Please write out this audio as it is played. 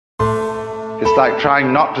It's like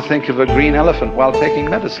trying not to think of a green elephant while taking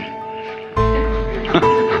medicine.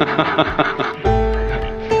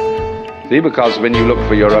 See, because when you look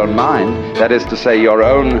for your own mind, that is to say your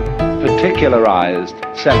own particularized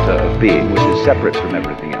center of being, which is separate from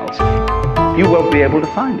everything else, you won't be able to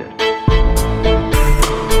find it.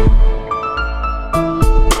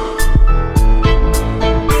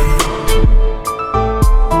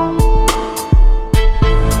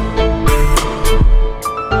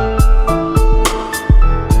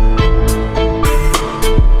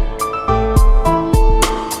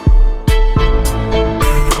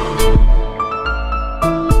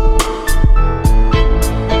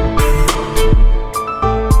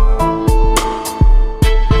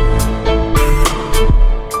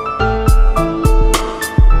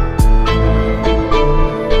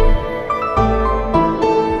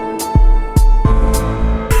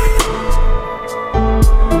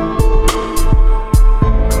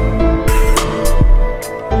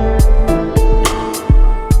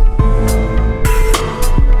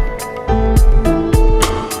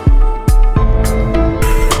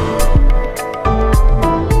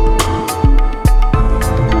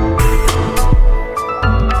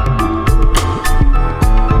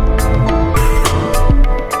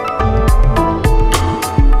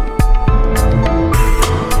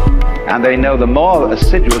 And they know the more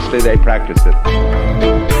assiduously they practice it,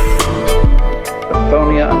 the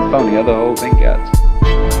phonier and phonier the whole thing gets.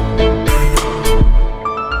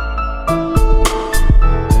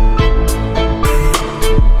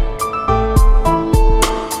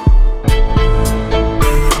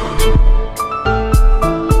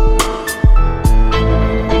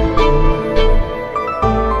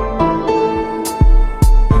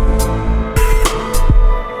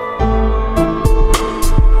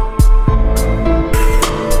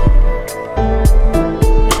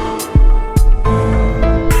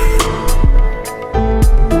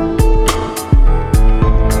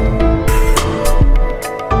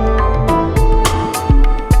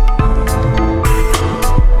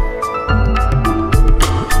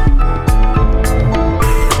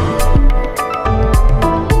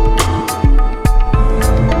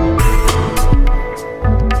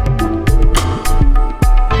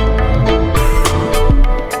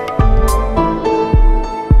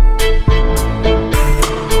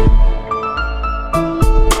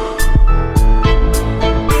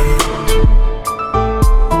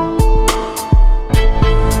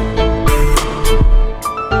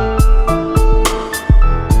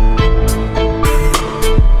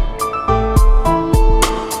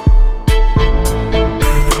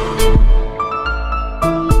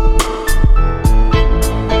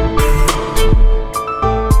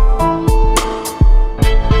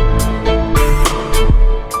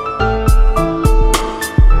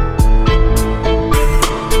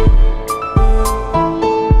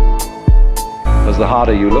 The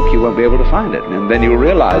harder you look, you won't be able to find it. And then you'll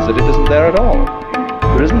realize that it isn't there at all.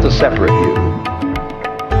 There isn't a separate you.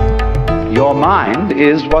 Your mind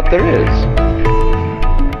is what there is.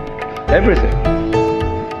 Everything.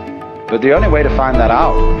 But the only way to find that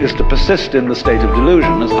out is to persist in the state of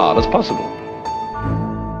delusion as hard as possible.